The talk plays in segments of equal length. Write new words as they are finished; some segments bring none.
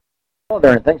Hello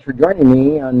there, and thanks for joining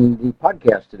me on the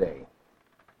podcast today.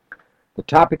 The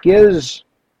topic is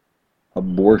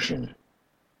abortion.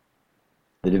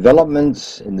 The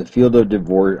developments in the field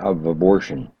of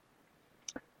abortion.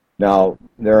 Now,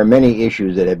 there are many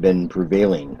issues that have been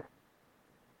prevailing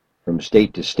from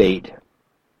state to state,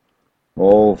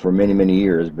 for many, many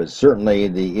years, but certainly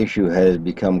the issue has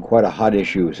become quite a hot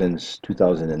issue since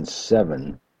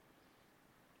 2007.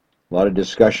 A lot of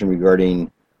discussion regarding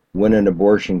when an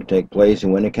abortion can take place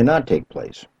and when it cannot take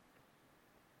place.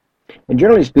 And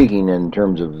generally speaking, in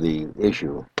terms of the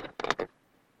issue,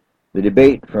 the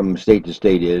debate from state to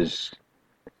state is,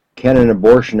 can an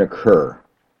abortion occur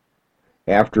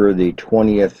after the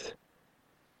 20th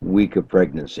week of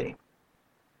pregnancy,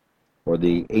 or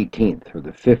the 18th, or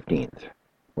the 15th,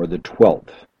 or the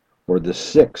 12th, or the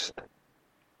 6th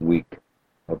week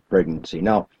of pregnancy?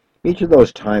 Now, each of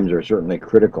those times are certainly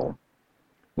critical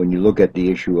when you look at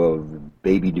the issue of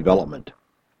baby development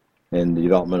and the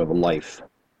development of a life.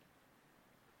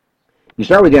 You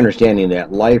start with the understanding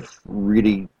that life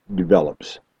really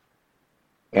develops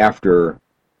after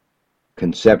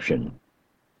conception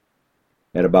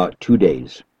at about 2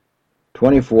 days.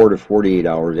 24 to 48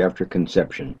 hours after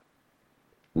conception,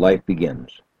 life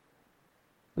begins.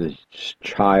 The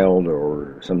child,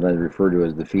 or sometimes referred to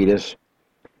as the fetus,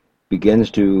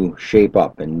 begins to shape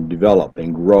up and develop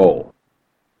and grow,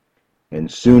 and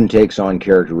soon takes on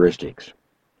characteristics,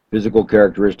 physical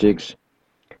characteristics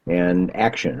and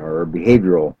action or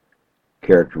behavioral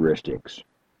characteristics.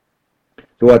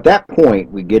 So at that point,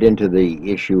 we get into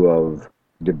the issue of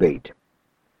debate.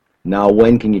 Now,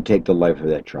 when can you take the life of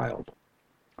that child?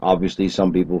 Obviously,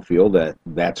 some people feel that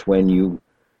that's when you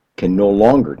can no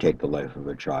longer take the life of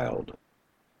a child,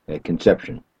 at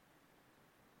conception.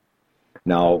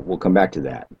 Now, we'll come back to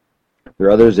that. There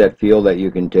are others that feel that you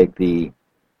can take the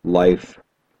life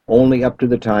only up to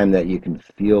the time that you can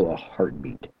feel a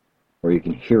heartbeat, or you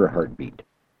can hear a heartbeat.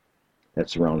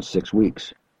 That's around 6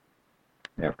 weeks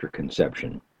after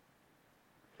conception.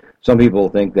 Some people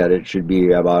think that it should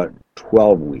be about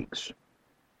 12 weeks.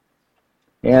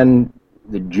 And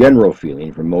the general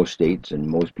feeling from most states and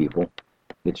most people,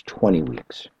 it's 20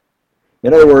 weeks.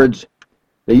 In other words,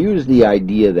 they use the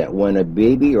idea that when a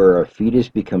baby or a fetus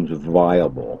becomes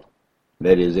viable,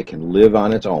 that is, it can live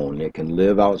on its own, it can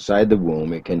live outside the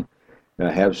womb, it can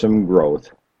have some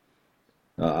growth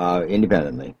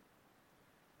independently,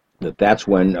 that's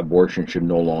when abortion should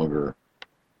no longer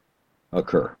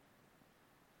occur.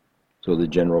 So the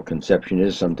general conception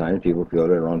is sometimes people feel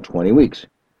that around 20 weeks,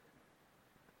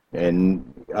 and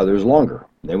others longer.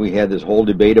 Then we had this whole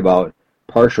debate about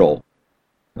partial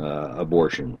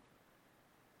abortion,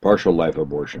 partial life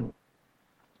abortion,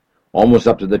 almost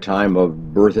up to the time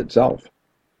of birth itself.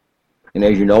 And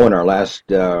as you know, in our last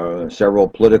several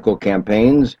political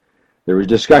campaigns, there was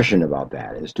discussion about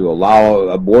that, is to allow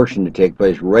abortion to take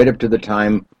place right up to the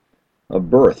time of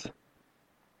birth.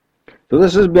 So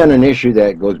this has been an issue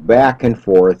that goes back and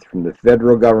forth from the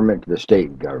federal government to the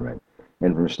state government,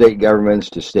 and from state governments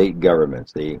to state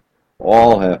governments. They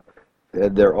all have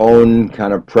had their own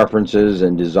kind of preferences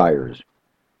and desires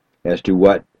as to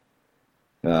what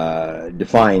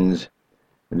defines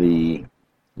the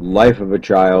life of a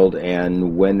child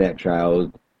and when that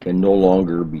child can no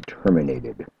longer be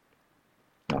terminated.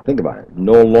 Now think about it.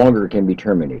 No longer can be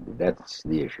terminated. That's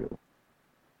the issue.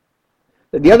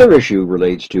 The other issue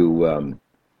relates to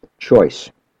choice,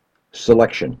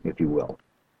 selection, if you will.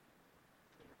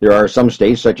 There are some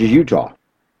states, such as Utah,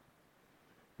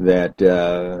 that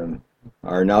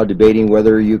are now debating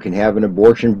whether you can have an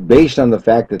abortion based on the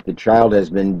fact that the child has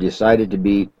been decided to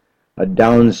be a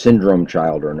Down syndrome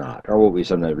child or not, or what we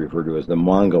sometimes refer to as the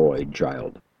mongoloid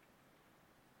child.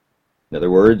 In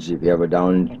other words, if you have a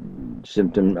Down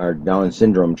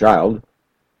syndrome child,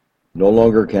 no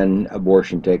longer can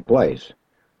abortion take place.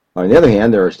 On the other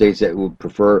hand, there are states that would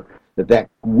prefer that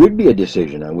would be a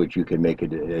decision on which you can make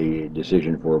a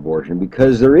decision for abortion,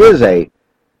 because there is a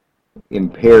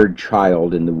impaired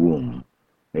child in the womb,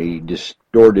 a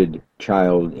distorted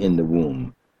child in the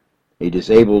womb, a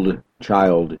disabled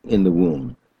child in the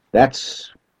womb.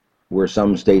 That's where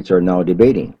some states are now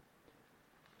debating.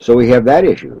 So we have that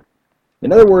issue.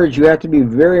 In other words, you have to be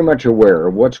very much aware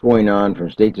of what's going on from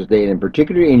state to state, and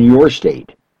particularly in your state.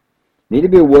 You need to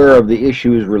be aware of the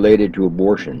issues related to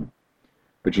abortion,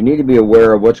 but you need to be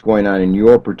aware of what's going on in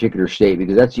your particular state,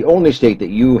 because that's the only state that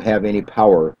you have any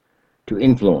power to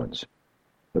influence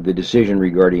the decision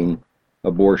regarding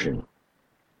abortion.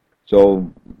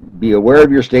 So be aware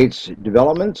of your state's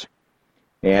developments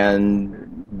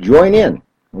and join in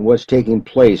on what's taking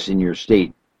place in your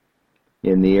state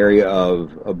in the area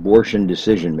of abortion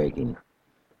decision making.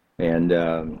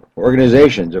 and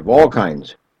organizations of all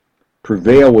kinds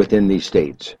prevail within these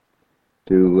states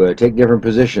to take different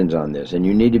positions on this, and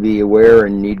you need to be aware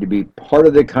and need to be part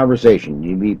of the conversation.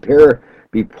 You need to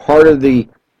be part of the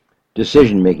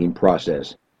decision-making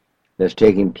process that's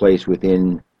taking place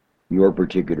within your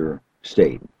particular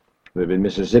state. We have in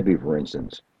Mississippi, for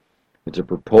instance, it's a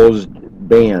proposed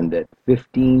ban at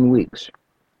 15 weeks.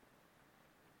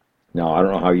 Now, I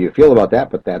don't know how you feel about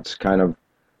that, but that's kind of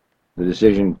the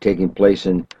decision taking place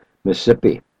in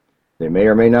Mississippi. They may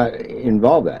or may not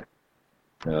involve that.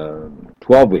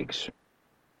 12 weeks.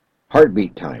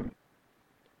 Heartbeat time.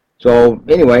 So,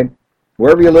 anyway,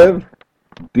 wherever you live,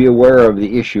 be aware of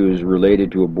the issues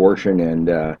related to abortion, and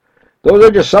those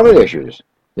are just some of the issues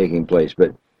taking place,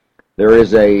 but there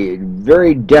is a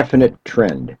very definite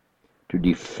trend to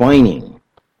defining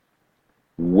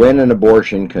when an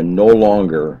abortion can no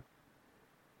longer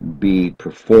be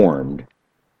performed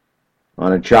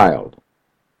on a child.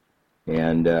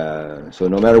 And so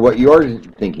no matter what your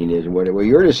thinking is, what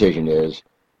your decision is,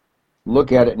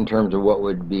 look at it in terms of what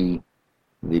would be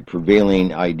the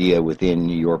prevailing idea within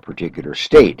your particular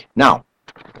state. Now,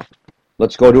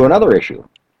 let's go to another issue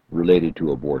related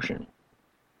to abortion.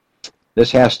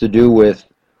 This has to do with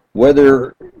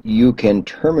whether you can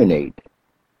terminate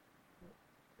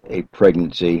a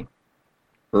pregnancy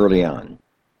early on.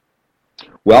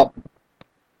 Well,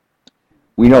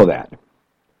 we know that.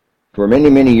 For many,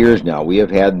 many years now, we have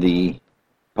had the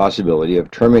possibility of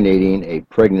terminating a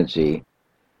pregnancy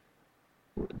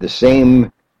the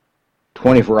same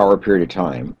 24-hour period of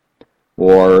time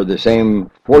or the same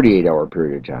 48-hour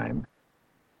period of time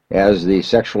as the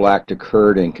sexual act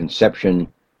occurred and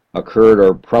conception occurred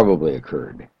or probably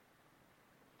occurred.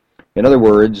 In other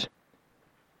words,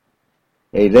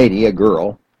 a lady, a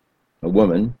girl, a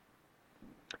woman,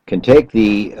 can take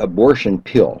the abortion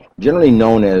pill, generally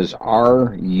known as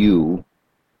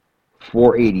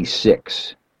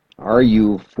RU-486.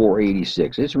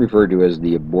 RU-486. It's referred to as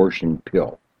the abortion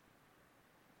pill.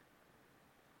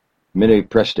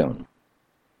 Minopristone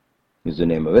is the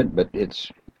name of it, but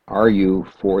it's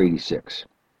RU-486.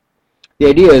 The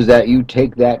idea is that you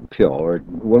take that pill, or a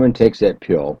woman takes that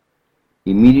pill,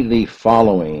 immediately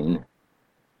following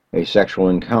a sexual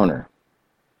encounter,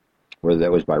 whether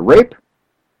that was by rape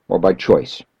or by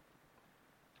choice,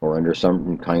 or under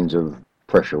some kinds of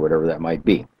pressure, whatever that might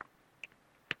be.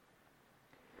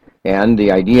 And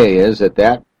the idea is that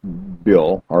that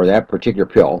pill, or that particular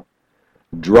pill,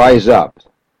 dries up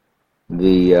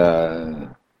the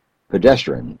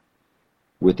progesterone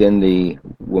within the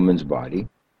woman's body,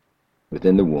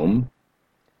 within the womb,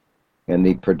 and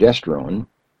the progesterone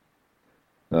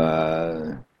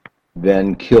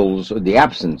then kills the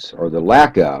absence or the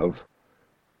lack of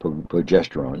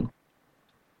progesterone,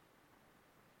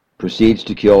 proceeds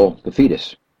to kill the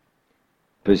fetus,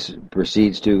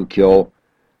 proceeds to kill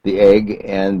the egg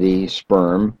and the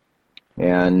sperm,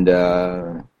 and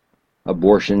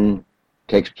abortion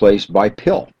takes place by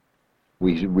pill.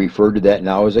 We refer to that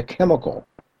now as a chemical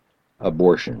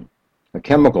abortion. A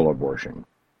chemical abortion.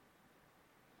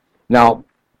 Now,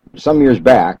 some years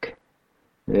back,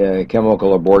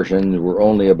 chemical abortions were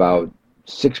only about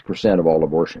 6% of all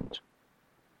abortions.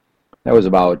 That was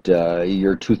about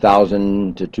year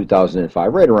 2000 to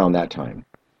 2005, right around that time.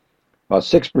 About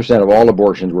 6% of all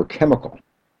abortions were chemical.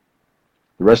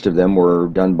 The rest of them were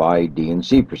done by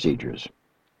D&C procedures.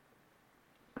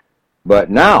 But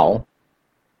now,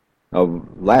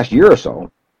 last year or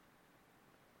so,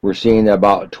 we're seeing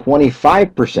about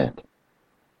 25%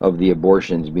 of the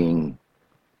abortions being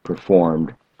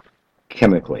performed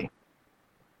chemically.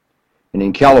 And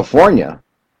in California,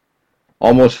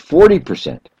 almost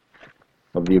 40%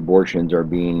 of the abortions are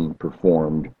being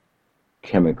performed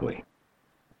chemically.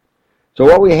 So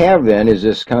what we have then is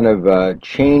this kind of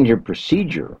change of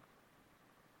procedure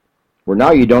where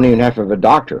now you don't even have to have a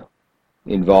doctor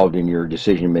involved in your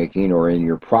decision making or in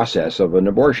your process of an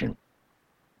abortion.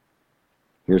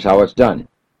 Here's how it's done.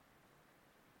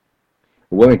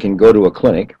 A woman can go to a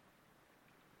clinic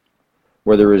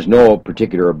where there is no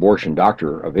particular abortion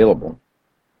doctor available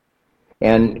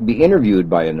and be interviewed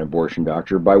by an abortion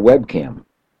doctor by webcam.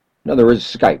 In other words,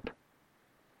 Skype.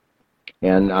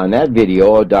 And on that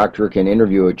video, a doctor can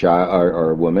interview a child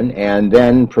or a woman and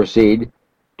then proceed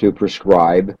to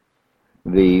prescribe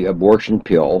the abortion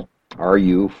pill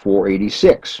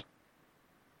RU-486.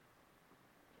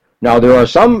 Now, there are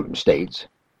some states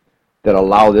that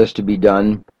allow this to be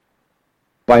done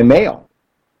by mail.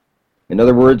 In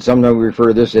other words, sometimes we refer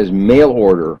to this as mail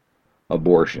order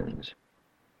abortions.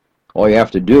 All you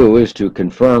have to do is to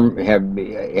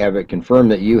have it confirm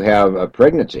that you have a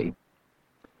pregnancy,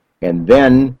 and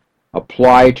then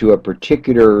apply to a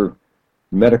particular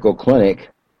medical clinic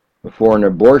for an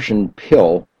abortion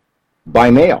pill by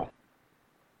mail.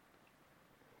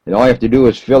 And all you have to do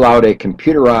is fill out a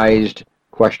computerized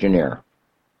questionnaire.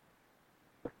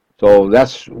 So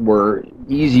that's where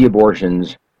easy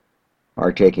abortions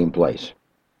are taking place.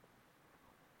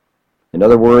 In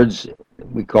other words,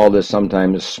 we call this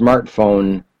sometimes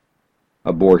smartphone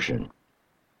abortion.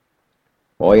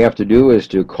 All you have to do is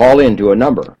to call into a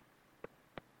number,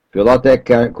 fill out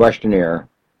that questionnaire,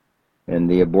 and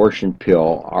the abortion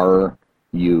pill,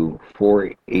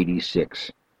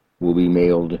 RU486, will be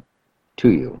mailed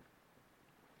to you.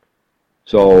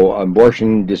 So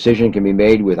abortion decision can be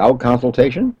made without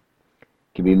consultation,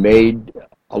 can be made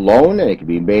alone, and it can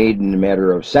be made in a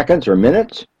matter of seconds or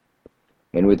minutes,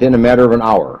 and within a matter of an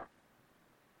hour.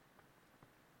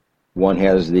 One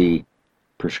has the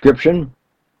prescription,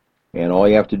 and all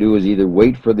you have to do is either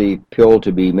wait for the pill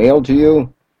to be mailed to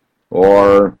you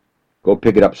or go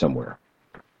pick it up somewhere.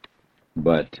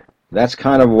 But that's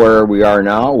kind of where we are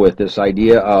now with this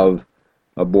idea of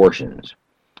abortions.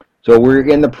 So we're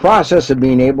in the process of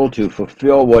being able to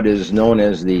fulfill what is known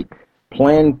as the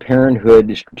Planned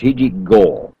Parenthood strategic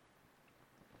goal,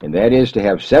 and that is to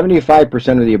have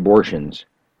 75% of the abortions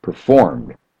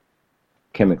performed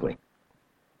chemically.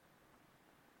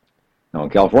 Now in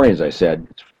California, as I said,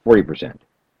 it's 40%.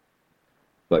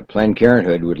 But Planned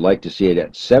Parenthood would like to see it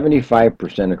at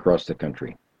 75% across the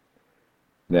country.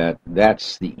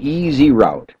 That's the easy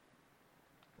route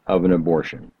of an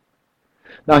abortion.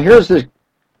 Now here's the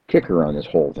kicker on this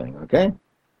whole thing, okay?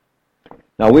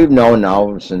 Now we've known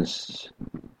now since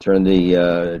turn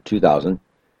the 2000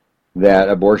 that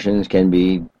abortions can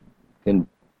be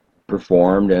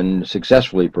performed and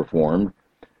successfully performed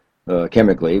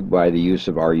chemically by the use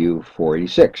of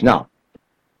RU486. Now,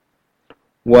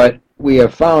 what we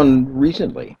have found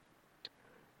recently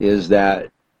is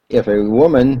that if a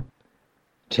woman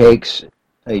takes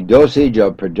a dosage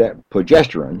of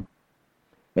progesterone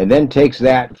and then takes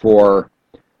that for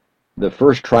the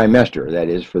first trimester, that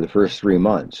is for the first 3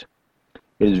 months,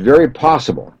 it is very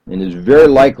possible and is very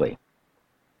likely,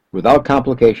 without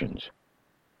complications,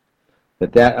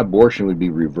 that abortion would be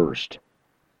reversed.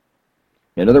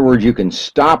 In other words, you can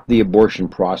stop the abortion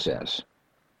process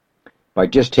by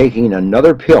just taking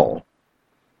another pill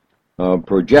of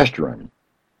progesterone,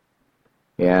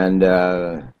 and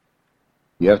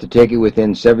you have to take it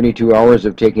within 72 hours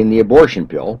of taking the abortion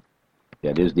pill.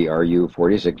 That is the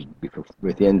RU486,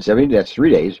 within 70, that's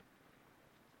 3 days.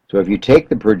 So if you take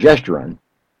the progesterone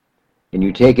and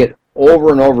you take it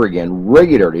over and over again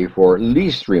regularly for at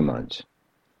least 3 months,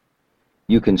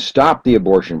 you can stop the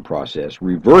abortion process,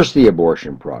 reverse the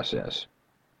abortion process,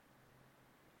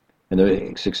 and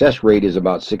the success rate is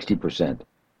about 60%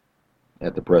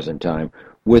 at the present time,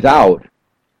 without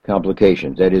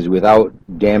complications, that is, without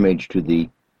damage to the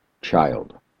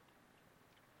child.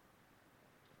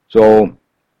 So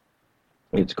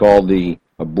it's called the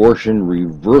abortion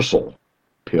reversal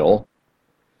pill,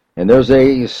 and there's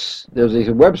a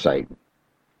website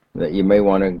that you may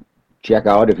want to check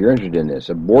out if you're interested in this,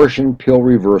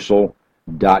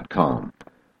 abortionpillreversal.com,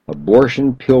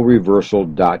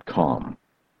 abortionpillreversal.com,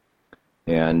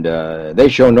 and they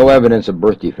show no evidence of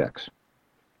birth defects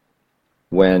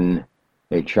when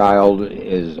a child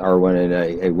is, or when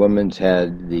a woman's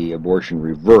had the abortion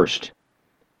reversed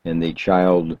and the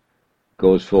child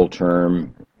goes full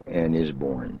term and is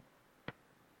born,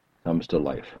 comes to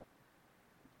life.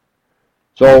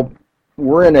 So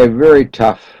we're in a very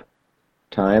tough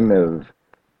time of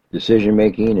decision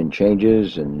making and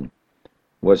changes and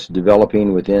what's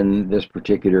developing within this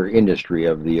particular industry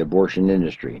of the abortion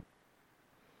industry.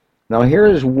 Now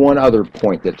here's one other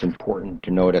point that's important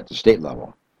to note at the state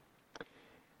level.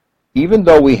 Even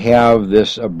though we have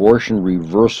this abortion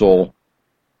reversal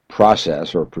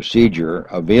process or procedure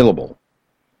available,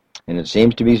 and it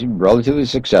seems to be relatively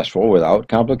successful without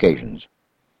complications,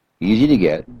 easy to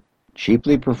get,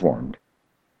 cheaply performed.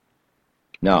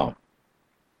 Now,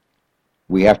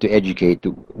 we have to educate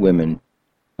the women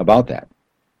about that.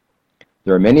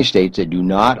 There are many states that do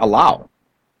not allow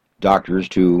doctors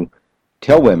to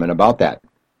tell women about that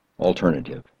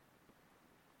alternative,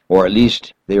 or at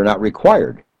least they are not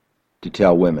required to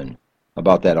tell women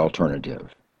about that alternative.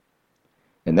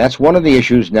 And that's one of the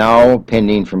issues now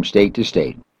pending from state to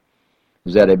state,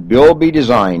 is that a bill be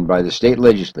designed by the state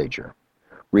legislature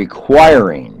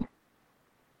requiring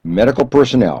medical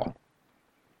personnel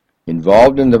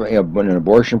involved in an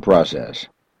abortion process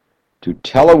to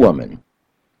tell a woman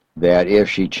that if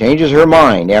she changes her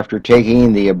mind after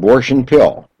taking the abortion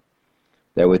pill,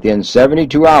 that within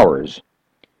 72 hours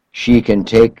she can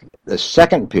take the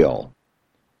second pill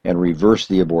and reverse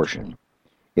the abortion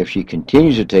if she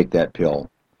continues to take that pill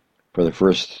for the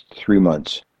first 3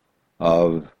 months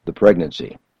of the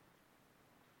pregnancy.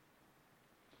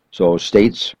 So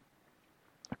states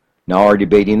now are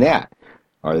debating that.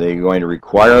 Are they going to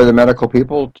require the medical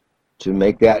people to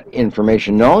make that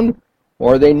information known,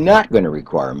 or are they not going to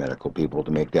require medical people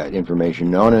to make that information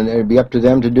known, and it'd be up to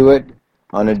them to do it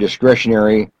on a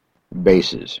discretionary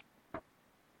basis?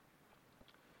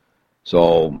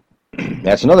 So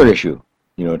that's another issue,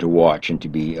 to watch and to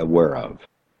be aware of.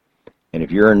 And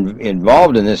if you're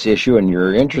involved in this issue and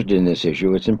you're interested in this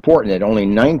issue, it's important that only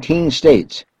 19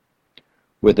 states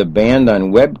with a ban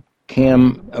on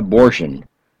webcam abortion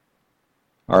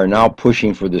are now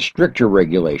pushing for the stricter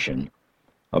regulation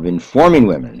of informing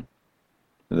women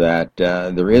that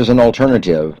there is an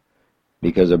alternative,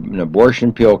 because an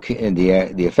abortion pill,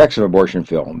 the effects of abortion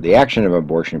pill, the action of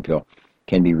abortion pill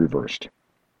can be reversed.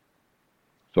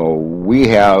 So we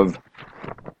have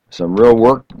some real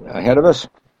work ahead of us,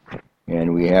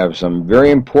 and we have some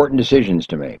very important decisions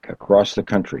to make across the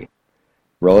country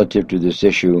relative to this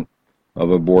issue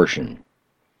of abortion.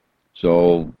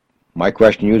 So my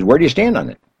question to you is, where do you stand on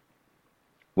it?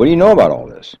 What do you know about all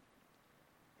this?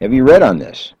 Have you read on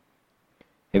this?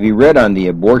 Have you read on the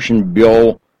abortion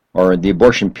bill or the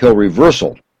abortion pill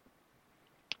reversal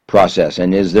process?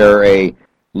 And is there a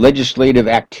legislative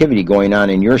activity going on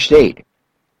in your state?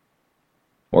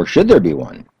 Or should there be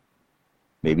one?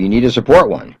 Maybe you need to support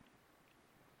one.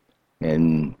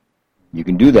 And you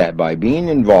can do that by being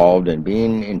involved and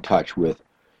being in touch with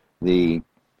the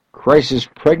crisis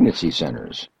pregnancy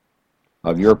centers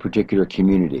of your particular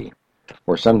community,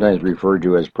 or sometimes referred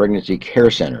to as pregnancy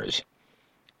care centers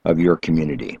of your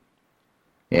community.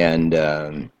 And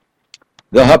they'll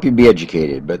help you be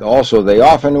educated, but also they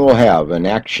often will have an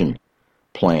action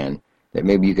plan that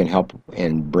maybe you can help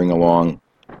and bring along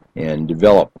and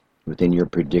develop within your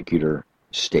particular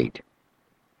state.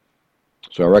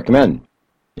 So I recommend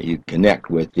that you connect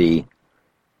with the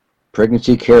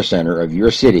pregnancy care center of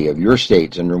your city, of your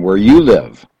states, and where you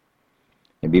live,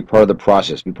 and be part of the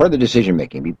process, be part of the decision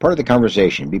making, be part of the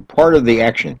conversation, be part of the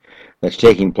action that's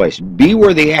taking place. Be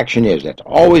where the action is. That's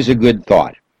always a good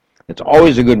thought. It's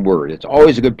always a good word. It's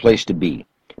always a good place to be.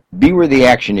 Be where the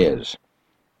action is.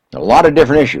 A lot of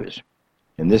different issues,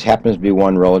 and this happens to be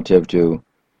one relative to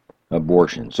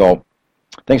abortion. So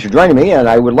thanks for joining me, and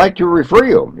I would like to refer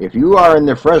you, if you are in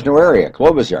the Fresno area,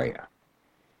 Clovis area,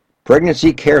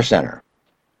 Pregnancy Care Center.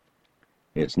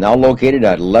 It's now located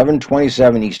at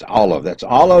 1127 East Olive. That's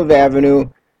Olive Avenue,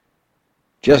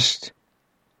 just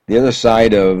the other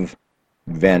side of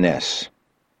Van Ness.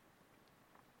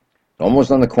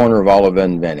 Almost on the corner of Olive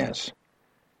and Van Ness.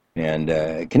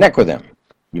 And connect with them.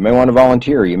 You may want to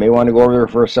volunteer. You may want to go over there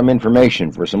for some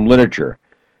information, for some literature.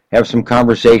 Have some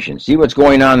conversations. See what's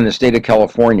going on in the state of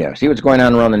California. See what's going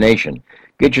on around the nation.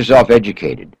 Get yourself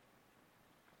educated.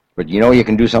 But you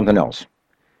can do something else.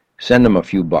 Send them a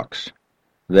few bucks.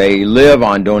 They live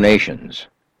on donations.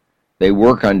 They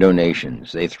work on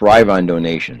donations. They thrive on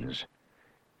donations.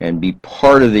 And be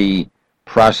part of the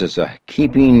process of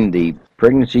keeping the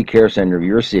pregnancy care center of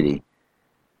your city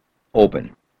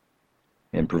open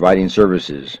and providing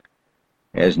services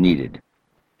as needed.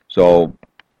 So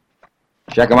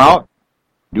check them out.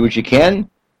 Do what you can.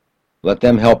 Let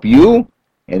them help you,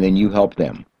 and then you help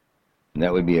them. And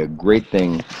that would be a great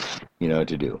thing, to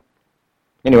do.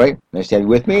 Anyway, nice to have you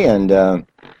with me, and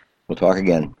we'll talk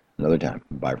again another time.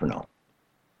 Bye for now.